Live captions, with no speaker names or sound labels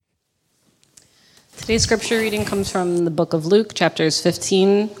Today's scripture reading comes from the book of Luke, chapters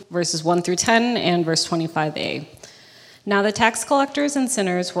 15, verses 1 through 10, and verse 25a. Now the tax collectors and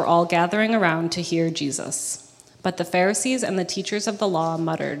sinners were all gathering around to hear Jesus. But the Pharisees and the teachers of the law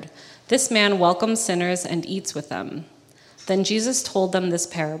muttered, "This man welcomes sinners and eats with them." Then Jesus told them this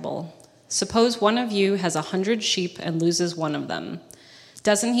parable. "Suppose one of you has 100 sheep and loses one of them.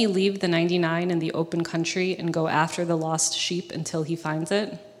 Doesn't he leave the 99 in the open country and go after the lost sheep until he finds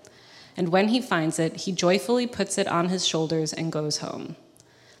it? And when he finds it, he joyfully puts it on his shoulders and goes home.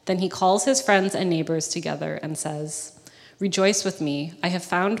 Then he calls his friends and neighbors together and says, 'Rejoice with me, I have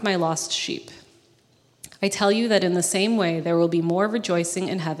found my lost sheep.' I tell you that in the same way there will be more rejoicing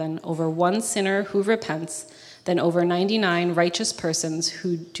in heaven over one sinner who repents than over 99 righteous persons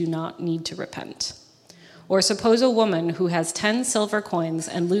who do not need to repent. Or suppose a woman who has 10 silver coins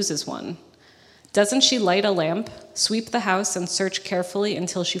and loses one. Doesn't she light a lamp, sweep the house, and search carefully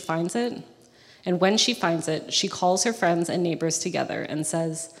until she finds it? And when she finds it, she calls her friends and neighbors together and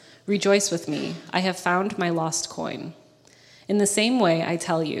says, 'Rejoice with me, I have found my lost coin.' In the same way, I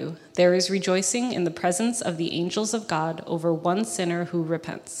tell you, there is rejoicing in the presence of the angels of God over one sinner who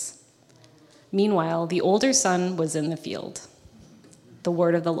repents." Meanwhile, the older son was in the field. The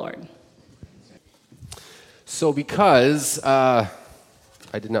word of the Lord. So because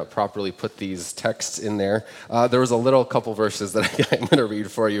I did not properly put these texts in there, there was a couple verses that I'm going to read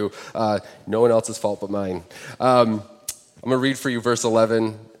for you. No one else's fault but mine. I'm going to read for you verse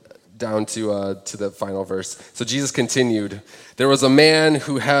 11 down to the final verse. So Jesus continued, "There was a man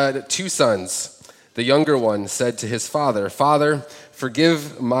who had 2 sons. The younger one said to his father, 'Father,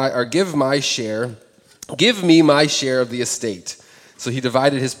 give me my share of the estate.' So he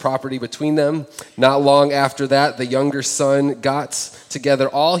divided his property between them. Not long after that, the younger son got together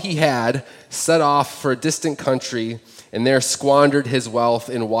all he had, set off for a distant country, and there squandered his wealth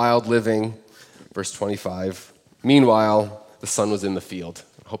in wild living." Verse 25. "Meanwhile, the son was in the field."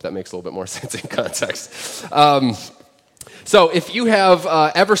 I hope that makes a little bit more sense in context. So if you have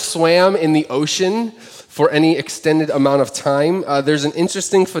ever swam in the ocean for any extended amount of time, there's an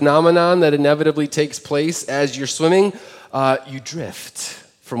interesting phenomenon that inevitably takes place as you're swimming. You drift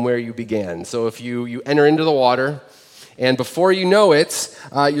from where you began. So if you enter into the water, and before you know it,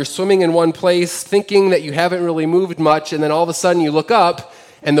 you're swimming in one place, thinking that you haven't really moved much, and then all of a sudden you look up,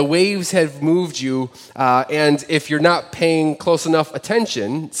 and the waves have moved you, and if you're not paying close enough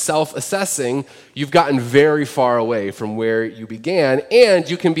attention, self-assessing, you've gotten very far away from where you began, and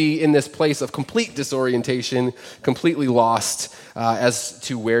you can be in this place of complete disorientation, completely lost as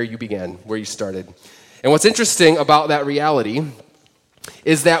to where you began, where you started. And what's interesting about that reality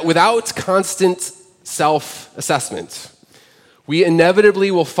is that without constant self-assessment, we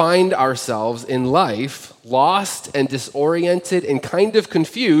inevitably will find ourselves in life lost and disoriented and kind of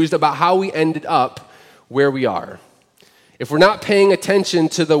confused about how we ended up where we are. If we're not paying attention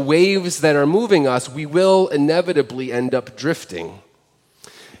to the waves that are moving us, we will inevitably end up drifting.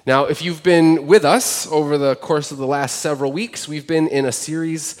 Now, if you've been with us over the course of the last several weeks, we've been in a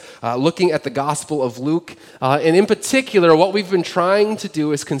series looking at the Gospel of Luke. And in particular, what we've been trying to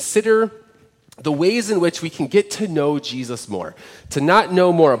do is consider the ways in which we can get to know Jesus more. To not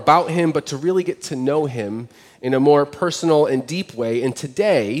know more about him, but to really get to know him in a more personal and deep way. And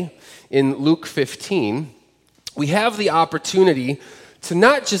today, in Luke 15, we have the opportunity to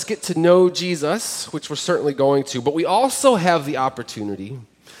not just get to know Jesus, which we're certainly going to, but we also have the opportunity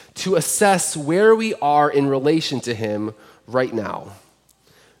to assess where we are in relation to him right now.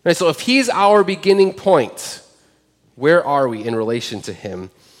 Right, so if he's our beginning point, where are we in relation to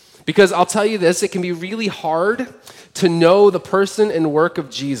him? Because I'll tell you this, it can be really hard to know the person and work of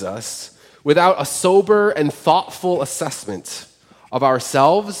Jesus without a sober and thoughtful assessment of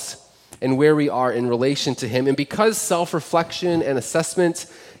ourselves and where we are in relation to him. And because self-reflection and assessment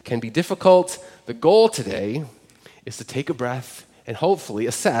can be difficult, the goal today is to take a breath and hopefully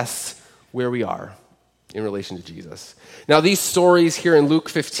assess where we are in relation to Jesus. Now, these stories here in Luke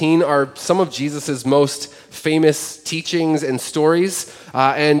 15 are some of Jesus' most famous teachings and stories.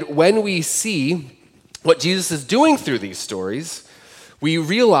 And when we see what Jesus is doing through these stories, we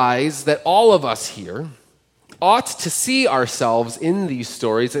realize that all of us here ought to see ourselves in these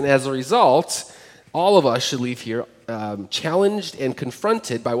stories. And as a result, all of us should leave here challenged and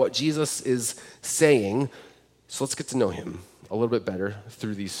confronted by what Jesus is saying. So let's get to know him a little bit better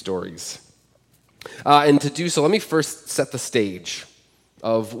through these stories. And to do so, let me first set the stage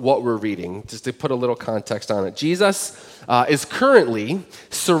of what we're reading, just to put a little context on it. Jesus is currently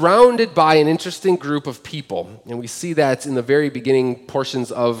surrounded by an interesting group of people, and we see that in the very beginning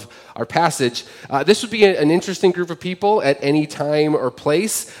portions of our passage. This would be an interesting group of people at any time or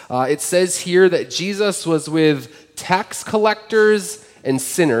place. It says here that Jesus was with tax collectors and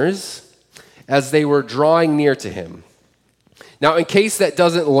sinners as they were drawing near to him. Now, in case that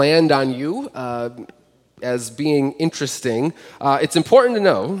doesn't land on you as being interesting, it's important to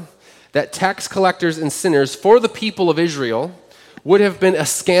know that tax collectors and sinners for the people of Israel would have been a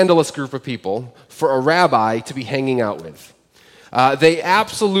scandalous group of people for a rabbi to be hanging out with. They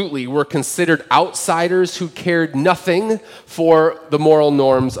absolutely were considered outsiders who cared nothing for the moral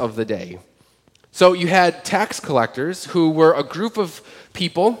norms of the day. So you had tax collectors who were a group of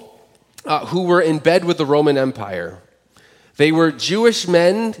people who were in bed with the Roman Empire. They were Jewish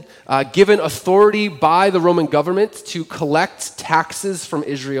men given authority by the Roman government to collect taxes from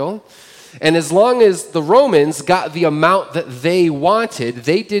Israel. And as long as the Romans got the amount that they wanted,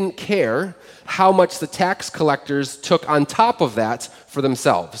 they didn't care how much the tax collectors took on top of that for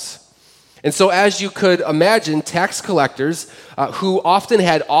themselves. And so, as you could imagine, tax collectors who often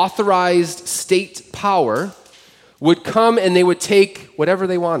had authorized state power would come and they would take whatever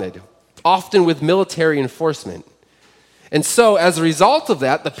they wanted, often with military enforcement. And so, as a result of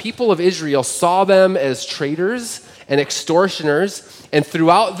that, the people of Israel saw them as traitors and extortioners. And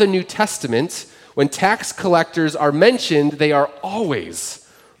throughout the New Testament, when tax collectors are mentioned, they are always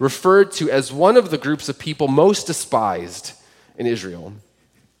referred to as one of the groups of people most despised in Israel.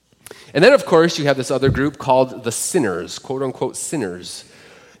 And then, of course, you have this other group called the sinners, quote unquote sinners.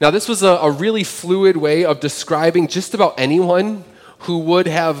 Now, this was a really fluid way of describing just about anyone who would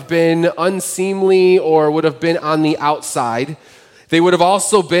have been unseemly or would have been on the outside. They would have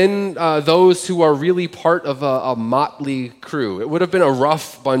also been those who are really part of a motley crew. It would have been a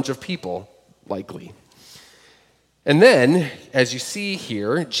rough bunch of people, likely. And then, as you see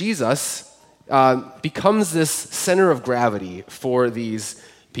here, Jesus becomes this center of gravity for these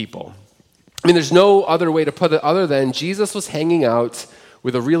people. I mean, there's no other way to put it other than Jesus was hanging out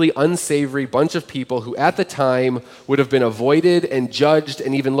with a really unsavory bunch of people who at the time would have been avoided and judged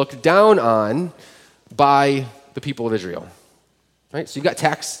and even looked down on by the people of Israel. Right? So you've got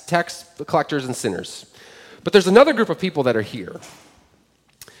tax collectors and sinners. But there's another group of people that are here.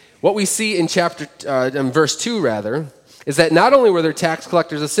 What we see in verse 2 rather, is that not only were there tax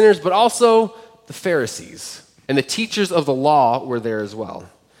collectors and sinners, but also the Pharisees and the teachers of the law were there as well.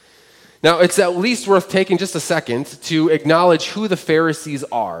 Now, it's at least worth taking just a second to acknowledge who the Pharisees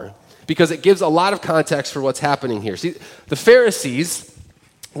are, because it gives a lot of context for what's happening here. See, the Pharisees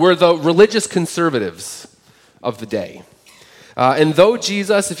were the religious conservatives of the day. And though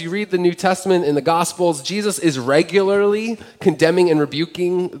Jesus, if you read the New Testament in the Gospels, Jesus is regularly condemning and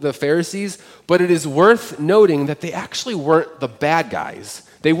rebuking the Pharisees, but it is worth noting that they actually weren't the bad guys.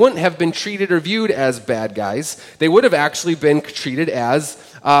 They wouldn't have been treated or viewed as bad guys. They would have actually been treated as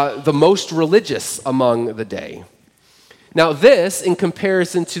the most religious among the day. Now this, in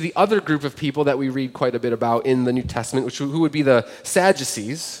comparison to the other group of people that we read quite a bit about in the New Testament, who would be the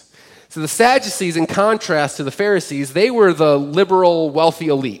Sadducees. So the Sadducees, in contrast to the Pharisees, they were the liberal, wealthy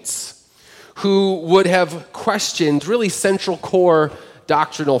elites who would have questioned really central core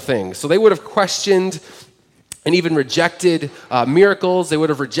doctrinal things. So they would have questioned and even rejected miracles. They would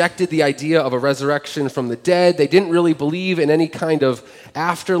have rejected the idea of a resurrection from the dead. They didn't really believe in any kind of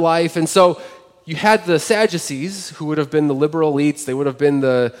afterlife. And so you had the Sadducees, who would have been the liberal elites. They would have been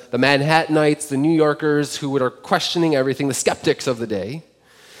the Manhattanites, the New Yorkers, who are questioning everything, the skeptics of the day.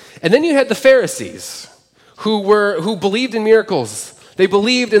 And then you had the Pharisees, who believed in miracles. They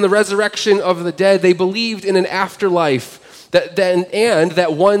believed in the resurrection of the dead. They believed in an afterlife.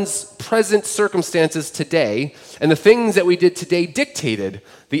 That one's present circumstances today and the things that we did today dictated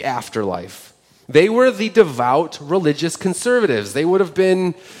the afterlife. They were the devout religious conservatives. They would have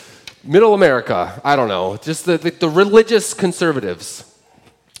been middle America, I don't know, just the religious conservatives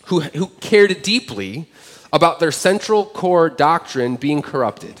who cared deeply about their central core doctrine being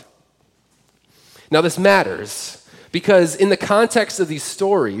corrupted. Now this matters because in the context of these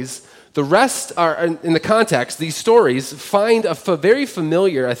stories, these stories find a very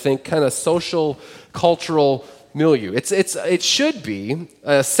familiar, I think, kind of social, cultural milieu. It should be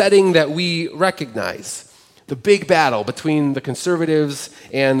a setting that we recognize. The big battle between the conservatives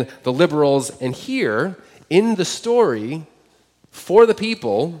and the liberals. And here, in the story, for the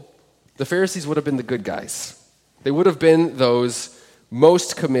people, the Pharisees would have been the good guys. They would have been those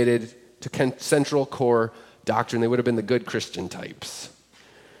most committed to central core doctrine. They would have been the good Christian types.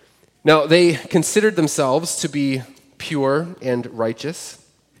 Now, they considered themselves to be pure and righteous.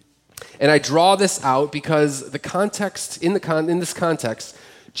 And I draw this out because the context, in this context,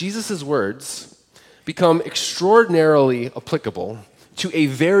 Jesus' words become extraordinarily applicable to a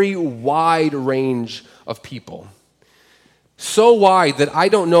very wide range of people. So wide that I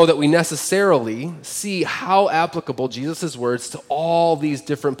don't know that we necessarily see how applicable Jesus' words to all these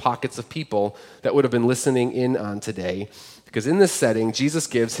different pockets of people that would have been listening in on today. Because in this setting, Jesus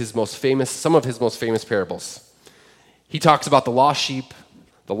gives some of his most famous parables. He talks about the lost sheep,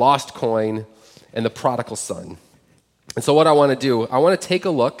 the lost coin, and the prodigal son. And so what I want to do, I want to take a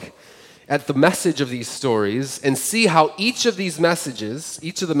look at the message of these stories and see how each of the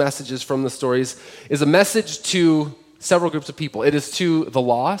messages from the stories is a message to several groups of people. It is to the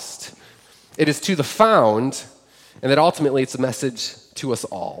lost, it is to the found, and that ultimately it's a message to us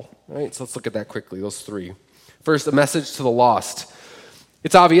all. Right? So let's look at that quickly, those three. First, a message to the lost.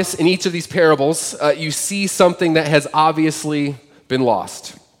 It's obvious in each of these parables, you see something that has obviously been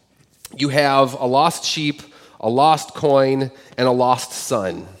lost. You have a lost sheep, a lost coin, and a lost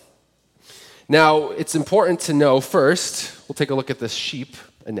son. Now, it's important to know first, we'll take a look at this sheep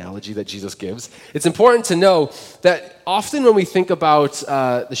analogy that Jesus gives. It's important to know that often when we think about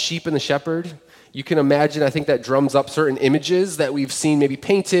the sheep and the shepherd, you can imagine, I think that drums up certain images that we've seen maybe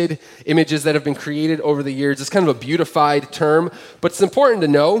painted, images that have been created over the years. It's kind of a beautified term, but it's important to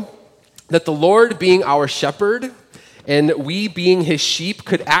know that the Lord being our shepherd and we being his sheep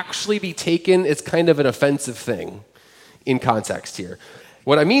could actually be taken as kind of an offensive thing in context here.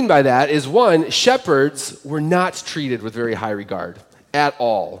 What I mean by that is, one, shepherds were not treated with very high regard at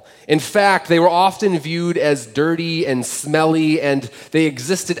all. In fact, they were often viewed as dirty and smelly, and they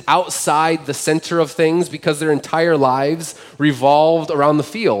existed outside the center of things because their entire lives revolved around the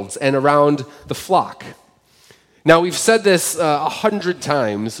fields and around the flock. Now, we've said this 100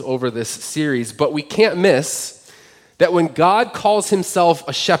 times over this series, but we can't miss that when God calls himself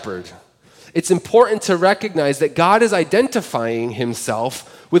a shepherd, it's important to recognize that God is identifying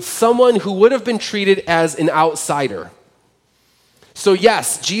himself with someone who would have been treated as an outsider. So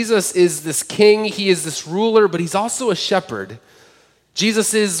yes, Jesus is this king, he is this ruler, but he's also a shepherd.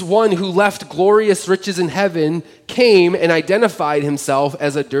 Jesus is one who left glorious riches in heaven, came and identified himself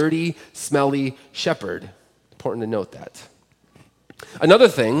as a dirty, smelly shepherd. Important to note that. Another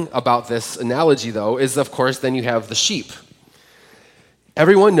thing about this analogy, though, is, of course, then you have the sheep.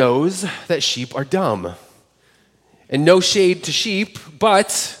 Everyone knows that sheep are dumb. And no shade to sheep,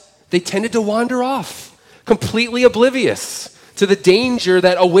 but they tended to wander off, completely oblivious to the danger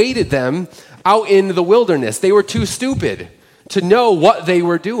that awaited them out in the wilderness. They were too stupid to know what they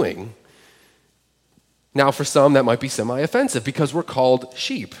were doing. Now, for some, that might be semi-offensive because we're called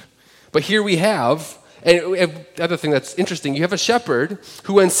sheep. But here we have, and the other thing that's interesting, you have a shepherd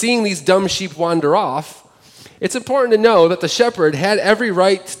who, when seeing these dumb sheep wander off, it's important to know that the shepherd had every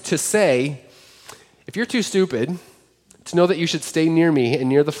right to say, if you're too stupid to know that you should stay near me and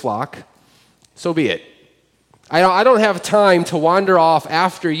near the flock, so be it. I don't have time to wander off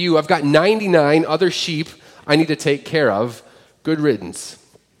after you. I've got 99 other sheep I need to take care of. Good riddance.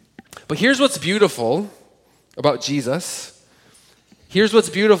 But here's what's beautiful about Jesus. Here's what's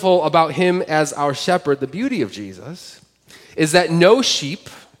beautiful about him as our shepherd. The beauty of Jesus is that no sheep,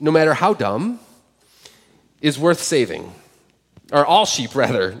 no matter how dumb, is worth saving. Or all sheep,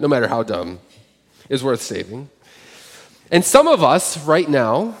 rather, no matter how dumb, is worth saving. And some of us right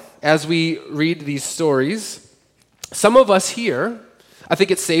now, as we read these stories, some of us here, I think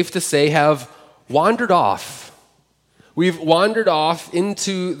it's safe to say, have wandered off. We've wandered off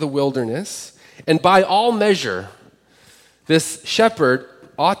into the wilderness, and by all measure, this shepherd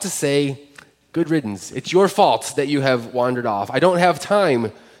ought to say, good riddance. It's your fault that you have wandered off. I don't have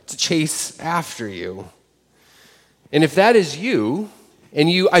time to chase after you. And if that is you, and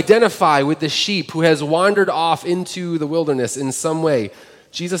you identify with the sheep who has wandered off into the wilderness in some way,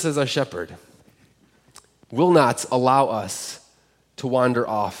 Jesus is our shepherd. Will not allow us to wander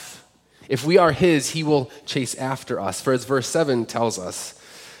off. If we are his, he will chase after us. For as verse 7 tells us,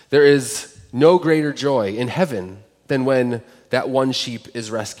 there is no greater joy in heaven than when that one sheep is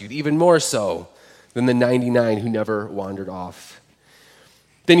rescued, even more so than the 99 who never wandered off.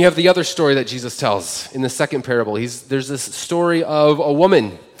 Then you have the other story that Jesus tells in the second parable. There's this story of a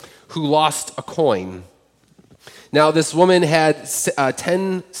woman who lost a coin. Now, this woman had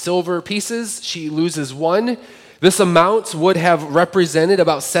 10 silver pieces. She loses one. This amount would have represented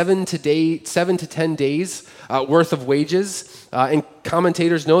about 7 to 10 days worth of wages. And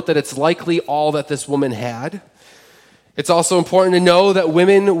commentators note that it's likely all that this woman had. It's also important to know that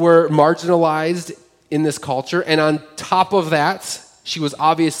women were marginalized in this culture. And on top of that, she was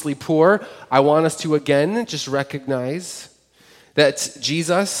obviously poor, I want us to again just recognize that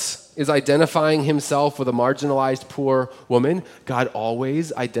Jesus is identifying himself with a marginalized poor woman. God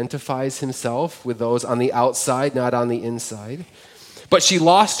always identifies himself with those on the outside, not on the inside. But she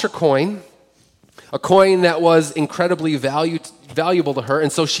lost her coin, a coin that was incredibly valuable to her,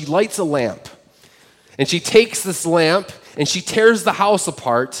 and so she lights a lamp. And she takes this lamp and she tears the house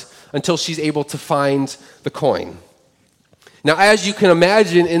apart until she's able to find the coin. Now, as you can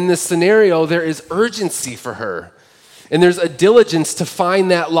imagine, in this scenario, there is urgency for her. And there's a diligence to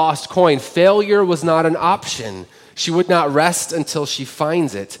find that lost coin. Failure was not an option. She would not rest until she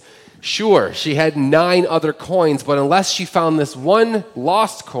finds it. Sure, she had 9 other coins, but unless she found this one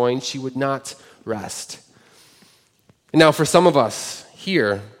lost coin, she would not rest. And now, for some of us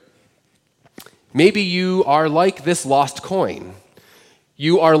here, maybe you are like this lost coin.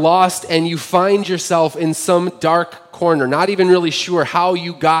 You are lost and you find yourself in some dark corner, not even really sure how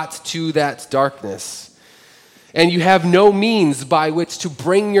you got to that darkness. And you have no means by which to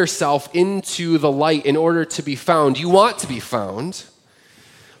bring yourself into the light in order to be found. You want to be found,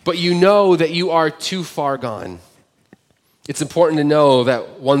 but you know that you are too far gone. It's important to know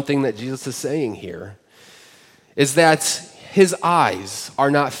that one thing that Jesus is saying here is that his eyes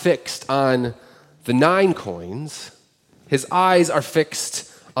are not fixed on the 9 coins. His eyes are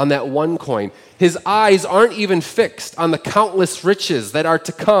fixed on that one coin. His eyes aren't even fixed on the countless riches that are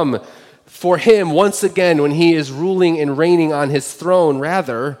to come for him once again when he is ruling and reigning on his throne.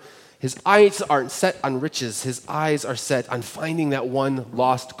 Rather, his eyes aren't set on riches. His eyes are set on finding that one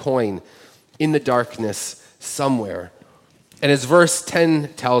lost coin in the darkness somewhere. And as verse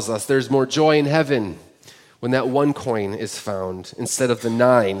 10 tells us, there's more joy in heaven when that one coin is found instead of the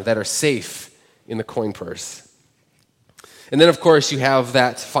 9 that are safe in the coin purse. And then, of course, you have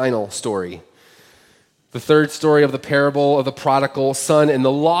that final story. The third story of the parable of the prodigal son, and the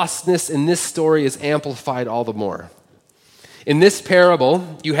lostness in this story is amplified all the more. In this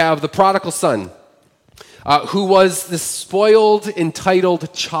parable, you have the prodigal son, who was the spoiled,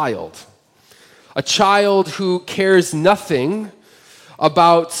 entitled child. A child who cares nothing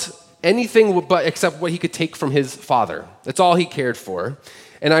about anything but except what he could take from his father. That's all he cared for.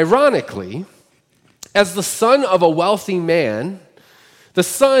 And ironically, as the son of a wealthy man, the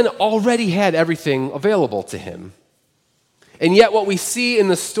son already had everything available to him. And yet what we see in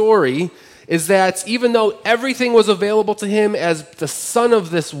the story is that even though everything was available to him as the son of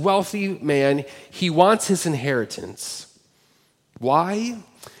this wealthy man, he wants his inheritance. Why?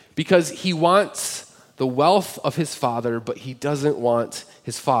 Because he wants the wealth of his father, but he doesn't want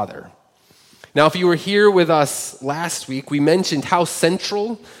his father. Now, if you were here with us last week, we mentioned how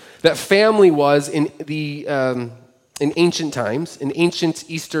central that family was in ancient times, in ancient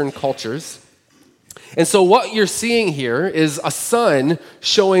Eastern cultures. And so what you're seeing here is a son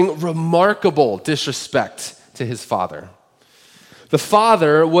showing remarkable disrespect to his father. The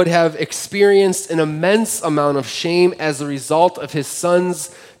father would have experienced an immense amount of shame as a result of his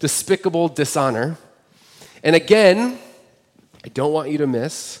son's despicable dishonor. And again, I don't want you to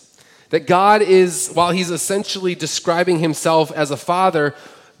miss that God is, while he's essentially describing himself as a father,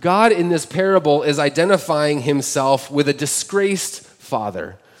 God in this parable is identifying himself with a disgraced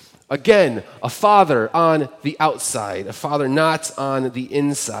father. Again, a father on the outside, a father not on the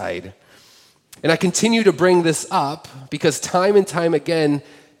inside. And I continue to bring this up because time and time again,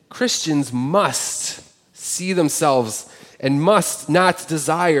 Christians must see themselves and must not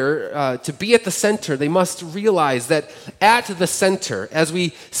desire to be at the center. They must realize that at the center, as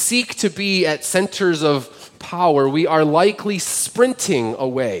we seek to be at centers of power, we are likely sprinting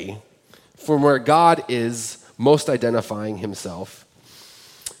away from where God is most identifying himself.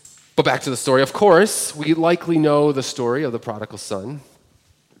 But back to the story. Of course, we likely know the story of the prodigal son.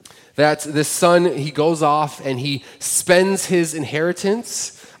 That this son, he goes off and he spends his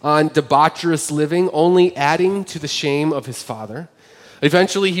inheritance on debaucherous living, only adding to the shame of his father.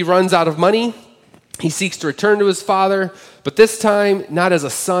 Eventually, he runs out of money. He seeks to return to his father, but this time, not as a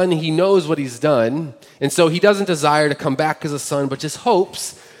son. He knows what he's done, and so he doesn't desire to come back as a son, but just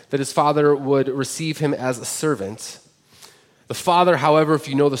hopes that his father would receive him as a servant. The father, however, if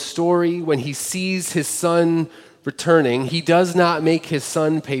you know the story, when he sees his son returning, he does not make his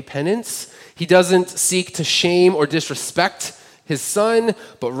son pay penance. He doesn't seek to shame or disrespect his son,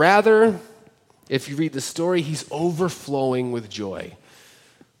 but rather, if you read the story, he's overflowing with joy.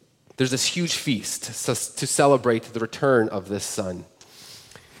 There's this huge feast to celebrate the return of this son.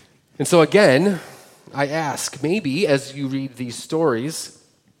 And so again, I ask, maybe as you read these stories,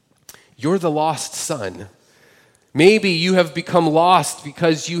 you're the lost son. Maybe you have become lost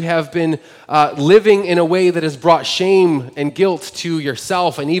because you have been living in a way that has brought shame and guilt to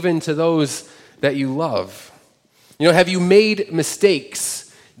yourself and even to those that you love. Have you made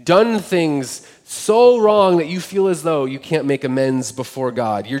mistakes, done things so wrong that you feel as though you can't make amends before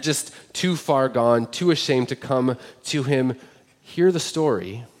God? You're just too far gone, too ashamed to come to him. Hear the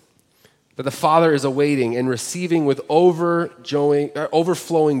story that the Father is awaiting and receiving with overflowing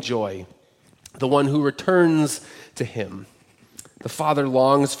joy, the one who returns to him. The Father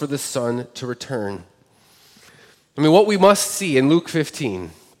longs for the Son to return. What we must see in Luke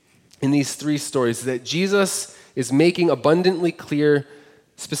 15, in these three stories, is that Jesus is making abundantly clear,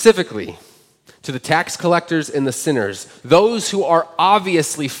 specifically to the tax collectors and the sinners, those who are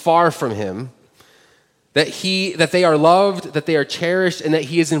obviously far from him, that they are loved, that they are cherished, and that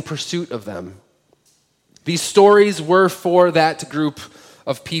he is in pursuit of them. These stories were for that group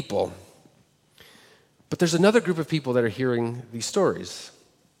of people. But there's another group of people that are hearing these stories,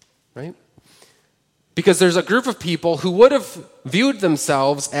 right? Because there's a group of people who would have viewed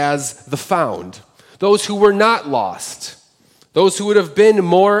themselves as the found, those who were not lost, those who would have been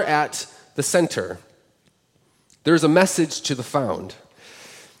more at the center. There's a message to the found.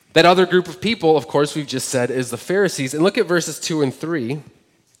 That other group of people, of course, we've just said, is the Pharisees. And look at verses 2 and 3.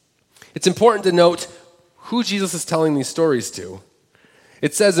 It's important to note who Jesus is telling these stories to.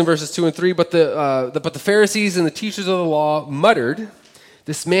 It says in verses 2 and 3, but the Pharisees and the teachers of the law muttered,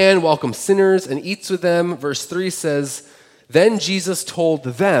 "This man welcomes sinners and eats with them." Verse 3 says, "Then Jesus told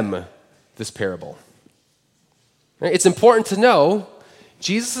them this parable." Right? It's important to know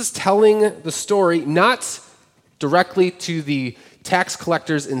Jesus is telling the story not directly to the tax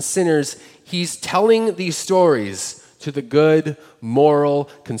collectors and sinners. He's telling these stories to the good, moral,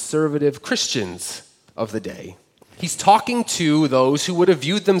 conservative Christians of the day. He's talking to those who would have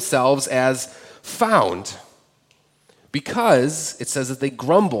viewed themselves as found, because it says that they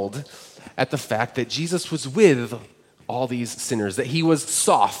grumbled at the fact that Jesus was with all these sinners, that he was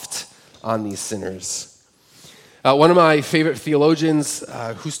soft on these sinners. One of my favorite theologians,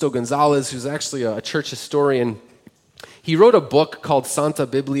 Justo Gonzalez, who's actually a church historian, he wrote a book called Santa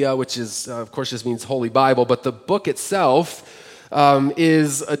Biblia, which is, of course, just means Holy Bible, but the book itself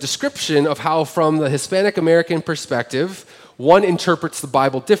is a description of how, from the Hispanic American perspective, one interprets the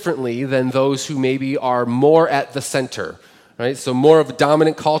Bible differently than those who maybe are more at the center, right? So more of a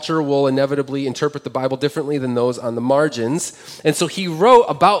dominant culture will inevitably interpret the Bible differently than those on the margins. And so he wrote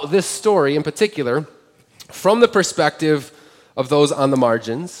about this story in particular from the perspective of those on the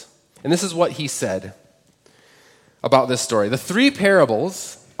margins. And this is what he said about this story. The three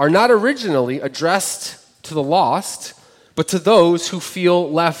parables are not originally addressed to the lost, but to those who feel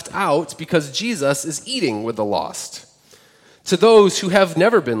left out because Jesus is eating with the lost. To those who have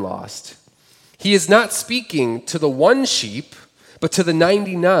never been lost. He is not speaking to the one sheep, but to the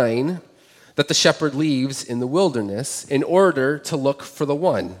 99 that the shepherd leaves in the wilderness in order to look for the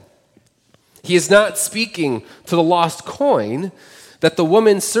one. He is not speaking to the lost coin that the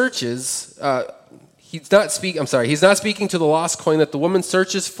woman searches. He's not speaking to the lost coin that the woman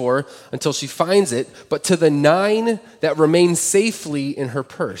searches for until she finds it, but to the 9 that remain safely in her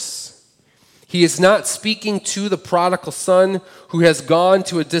purse. He is not speaking to the prodigal son who has gone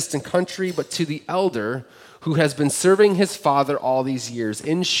to a distant country, but to the elder who has been serving his father all these years.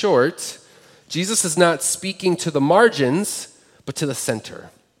 In short, Jesus is not speaking to the margins, but to the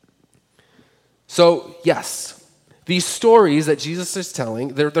center. So, yes, these stories that Jesus is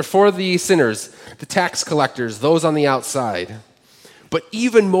telling, they're for the sinners, the tax collectors, those on the outside. But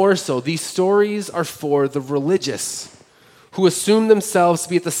even more so, these stories are for the religious who assume themselves to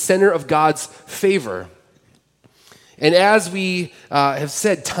be at the center of God's favor. And as we have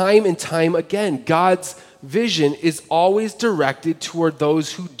said time and time again, God's vision is always directed toward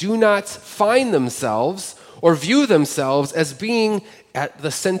those who do not find themselves or view themselves as being at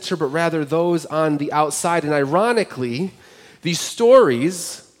the center, but rather those on the outside. And ironically, these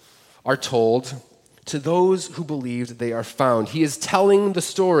stories are told to those who believed they are found. He is telling the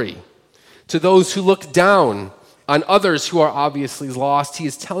story to those who look down on others who are obviously lost. He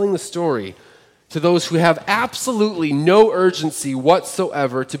is telling the story to those who have absolutely no urgency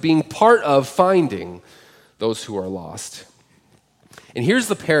whatsoever to being part of finding those who are lost. And here's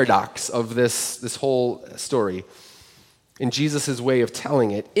the paradox of this whole story in Jesus' way of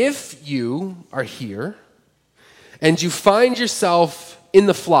telling it. If you are here and you find yourself in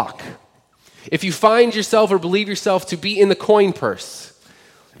the flock, if you find yourself or believe yourself to be in the coin purse,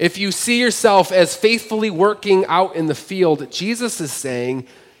 if you see yourself as faithfully working out in the field, Jesus is saying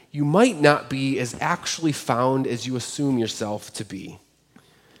you might not be as actually found as you assume yourself to be.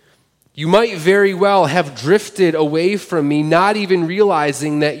 You might very well have drifted away from me, not even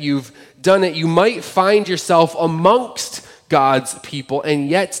realizing that you've done it. You might find yourself amongst God's people and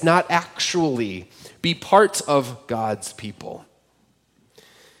yet not actually be part of God's people.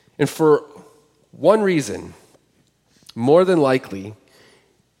 And for one reason, more than likely,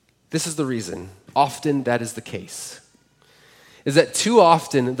 this is the reason, often that is the case, is that too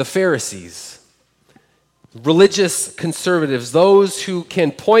often the Pharisees, religious conservatives, those who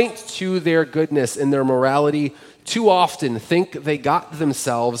can point to their goodness and their morality, too often think they got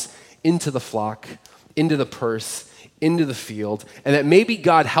themselves into the flock, into the purse, into the field, and that maybe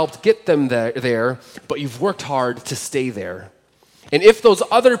God helped get them there, but you've worked hard to stay there. And if those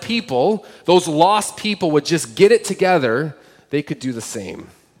other people, those lost people, would just get it together, they could do the same.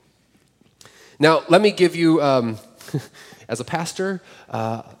 Now, let me give you, as a pastor,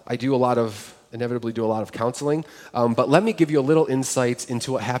 I inevitably do a lot of counseling, but let me give you a little insight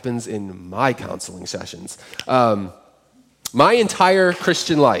into what happens in my counseling sessions. My entire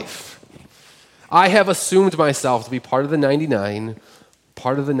Christian life, I have assumed myself to be part of the 99,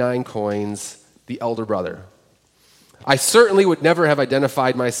 part of the 9 coins, the elder brother. I certainly would never have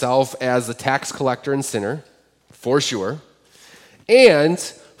identified myself as the tax collector and sinner, for sure. And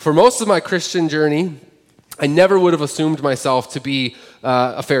for most of my Christian journey, I never would have assumed myself to be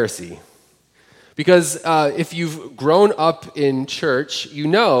a Pharisee. Because if you've grown up in church, you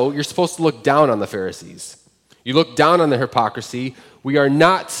know you're supposed to look down on the Pharisees. You look down on the hypocrisy. We are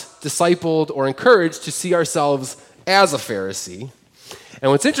not discipled or encouraged to see ourselves as a Pharisee. And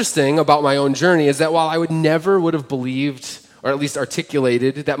what's interesting about my own journey is that while I never would have believed, or at least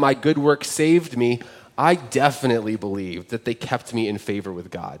articulated, that my good work saved me, I definitely believed that they kept me in favor with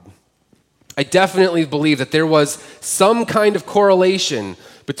God. I definitely believe that there was some kind of correlation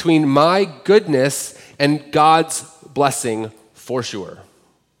between my goodness and God's blessing, for sure.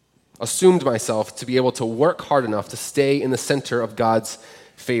 Assumed myself to be able to work hard enough to stay in the center of God's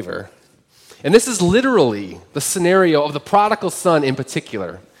favor. And this is literally the scenario of the prodigal son in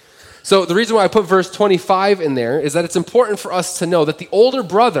particular. So the reason why I put verse 25 in there is that it's important for us to know that the older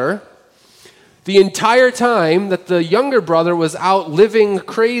brother, the entire time that the younger brother was out living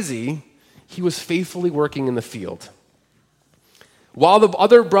crazy, he was faithfully working in the field. While the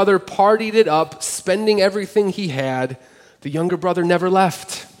other brother partied it up, spending everything he had, the younger brother never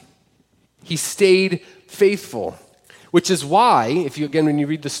left. He stayed faithful, which is why, when you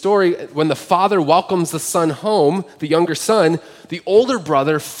read the story, when the father welcomes the son home, the younger son, the older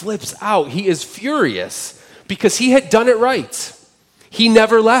brother flips out. He is furious because he had done it right. He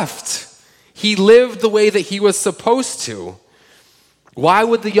never left. He lived the way that he was supposed to. Why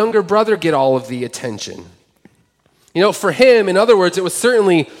would the younger brother get all of the attention? For him, in other words, it was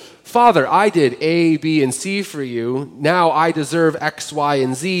certainly, Father, I did A, B, and C for you. Now I deserve X, Y,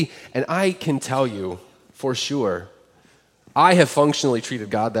 and Z. And I can tell you for sure, I have functionally treated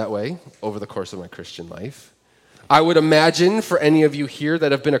God that way over the course of my Christian life. I would imagine for any of you here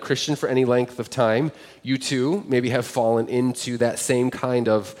that have been a Christian for any length of time, you too maybe have fallen into that same kind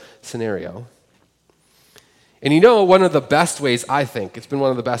of scenario. And one of the best ways, I think, it's been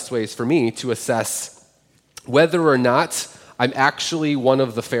one of the best ways for me to assess whether or not I'm actually one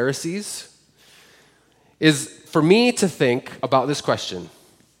of the Pharisees, is for me to think about this question.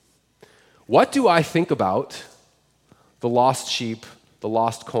 What do I think about the lost sheep, the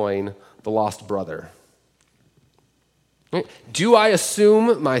lost coin, the lost brother? Right? Do I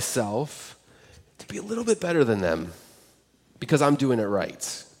assume myself to be a little bit better than them because I'm doing it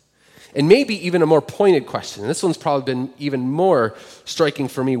right? And maybe even a more pointed question, and this one's probably been even more striking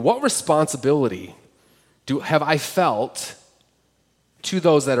for me. What responsibility have I felt to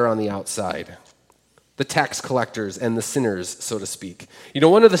those that are on the outside? The tax collectors and the sinners, so to speak.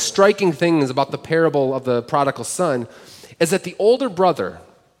 One of the striking things about the parable of the prodigal son is that the older brother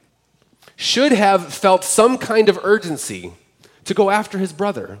should have felt some kind of urgency to go after his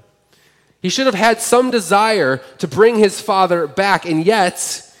brother. He should have had some desire to bring his father back, and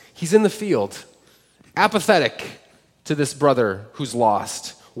yet he's in the field, apathetic to this brother who's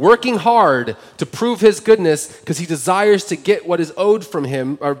lost, working hard to prove his goodness because he desires to get what is owed from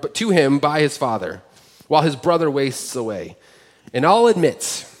him or to him by his father, while his brother wastes away. And I'll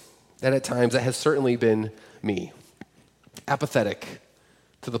admit that at times that has certainly been me, apathetic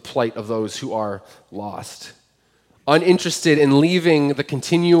to the plight of those who are lost, uninterested in leaving the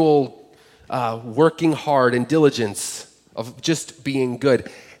continual working hard and diligence of just being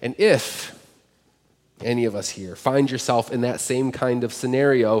good. And if any of us here find yourself in that same kind of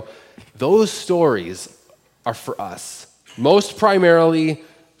scenario, those stories are for us, most primarily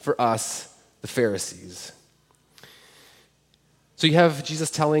for us, the Pharisees. So you have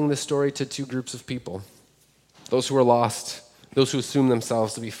Jesus telling this story to two groups of people, those who are lost, those who assume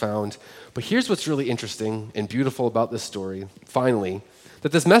themselves to be found. But here's what's really interesting and beautiful about this story, finally,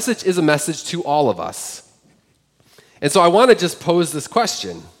 that this message is a message to all of us. And so I want to just pose this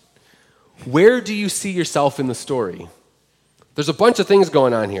question. Where do you see yourself in the story? There's a bunch of things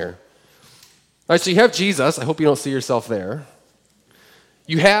going on here. All right, so you have Jesus. I hope you don't see yourself there.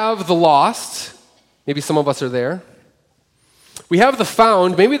 You have the lost. Maybe some of us are there. We have the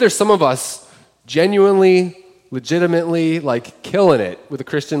found. Maybe there's some of us genuinely, legitimately, like killing it with a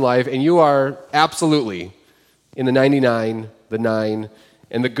Christian life, and you are absolutely in the 99, the 9,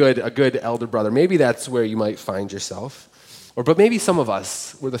 and a good elder brother. Maybe that's where you might find yourself. But maybe some of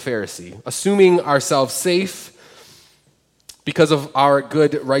us were the Pharisee, assuming ourselves safe because of our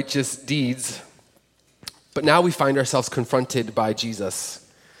good, righteous deeds. But now we find ourselves confronted by Jesus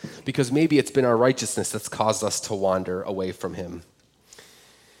because maybe it's been our righteousness that's caused us to wander away from him.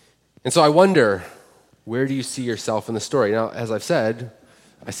 And so I wonder, where do you see yourself in the story? Now, as I've said,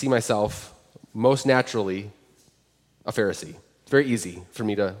 I see myself most naturally a Pharisee. It's very easy for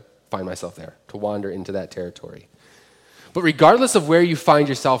me to find myself there, to wander into that territory. But regardless of where you find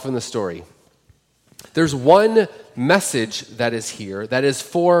yourself in the story, there's one message that is here that is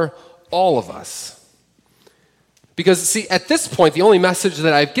for all of us. Because, see, at this point, the only message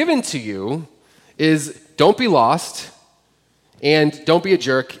that I've given to you is don't be lost and don't be a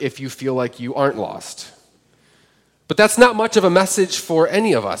jerk if you feel like you aren't lost. But that's not much of a message for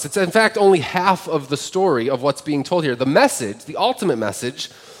any of us. It's, in fact, only half of the story of what's being told here. The message, the ultimate message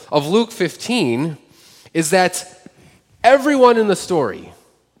of Luke 15 is that everyone in the story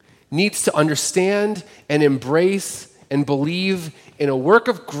needs to understand and embrace and believe in a work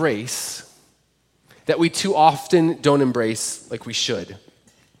of grace that we too often don't embrace like we should.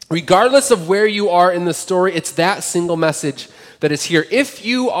 Regardless of where you are in the story, it's that single message that is here. If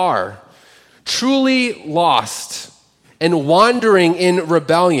you are truly lost and wandering in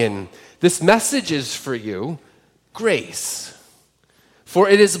rebellion, this message is for you, grace. For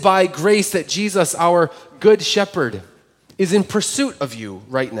it is by grace that Jesus, our good shepherd, is in pursuit of you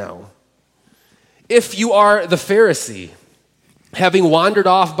right now. If you are the Pharisee, having wandered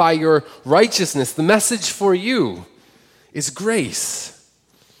off by your righteousness, the message for you is grace.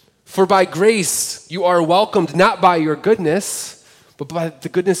 For by grace you are welcomed not by your goodness, but by the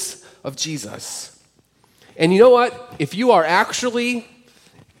goodness of Jesus. And you know what? If you are actually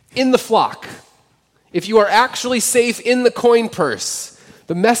in the flock, if you are actually safe in the coin purse,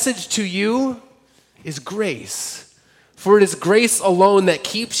 the message to you is grace. For it is grace alone that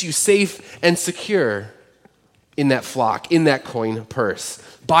keeps you safe and secure in that flock, in that coin purse.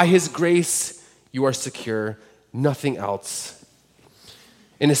 By his grace, you are secure, nothing else.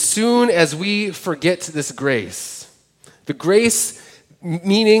 And as soon as we forget this grace, the grace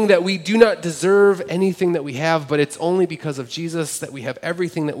meaning that we do not deserve anything that we have, but it's only because of Jesus that we have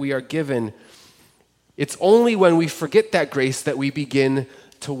everything that we are given. It's only when we forget that grace that we begin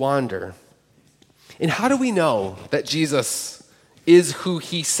to wander. And how do we know that Jesus is who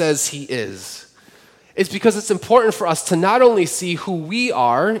he says he is? It's because it's important for us to not only see who we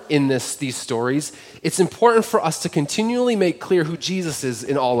are in these stories, it's important for us to continually make clear who Jesus is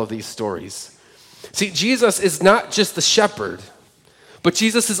in all of these stories. See, Jesus is not just the shepherd, but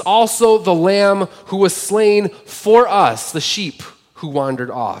Jesus is also the lamb who was slain for us, the sheep who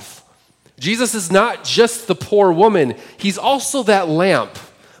wandered off. Jesus is not just the poor woman, he's also that lamp,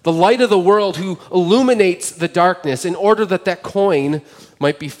 the light of the world who illuminates the darkness in order that that coin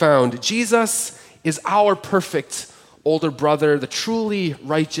might be found. Jesus is our perfect older brother, the truly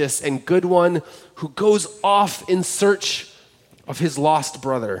righteous and good one who goes off in search of his lost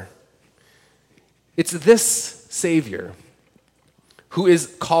brother. It's this Savior who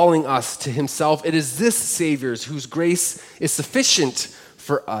is calling us to himself. It is this Savior whose grace is sufficient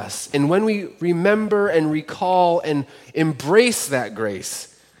for us. And when we remember and recall and embrace that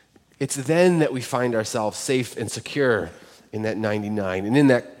grace, it's then that we find ourselves safe and secure in that 99 and in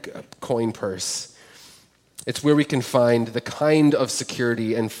that coin purse. It's where we can find the kind of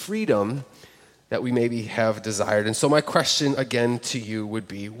security and freedom that we maybe have desired. And so my question again to you would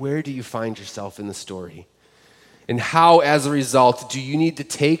be, where do you find yourself in the story? And how, as a result, do you need to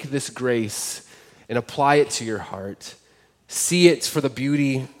take this grace and apply it to your heart, see it for the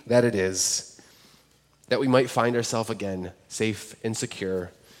beauty that it is, that we might find ourselves again safe and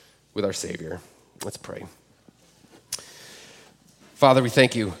secure with our Savior? Let's pray. Father, we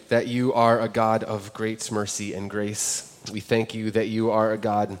thank you that you are a God of great mercy and grace. We thank you that you are a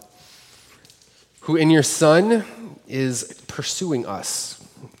God who in your Son is pursuing us.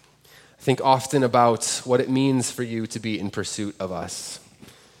 think often about what it means for you to be in pursuit of us.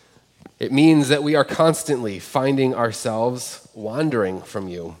 It means that we are constantly finding ourselves wandering from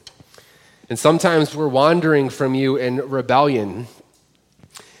you. And sometimes we're wandering from you in rebellion.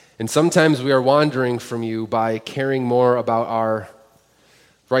 And sometimes we are wandering from you by caring more about our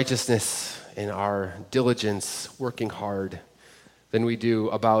righteousness and our diligence, working hard, than we do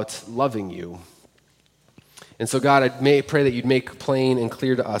about loving you. And so, God, I may pray that you'd make plain and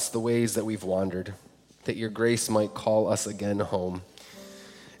clear to us the ways that we've wandered, that your grace might call us again home.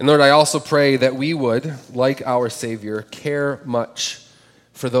 And Lord, I also pray that we would, like our Savior, care much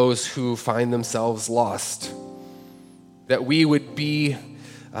for those who find themselves lost, that we would be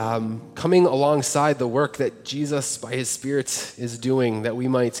coming alongside the work that Jesus, by his Spirit, is doing, that we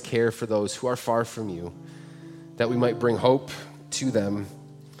might care for those who are far from you, that we might bring hope to them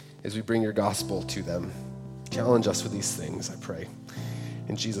as we bring your gospel to them. Challenge us with these things, I pray.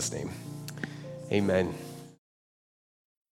 In Jesus' name, amen.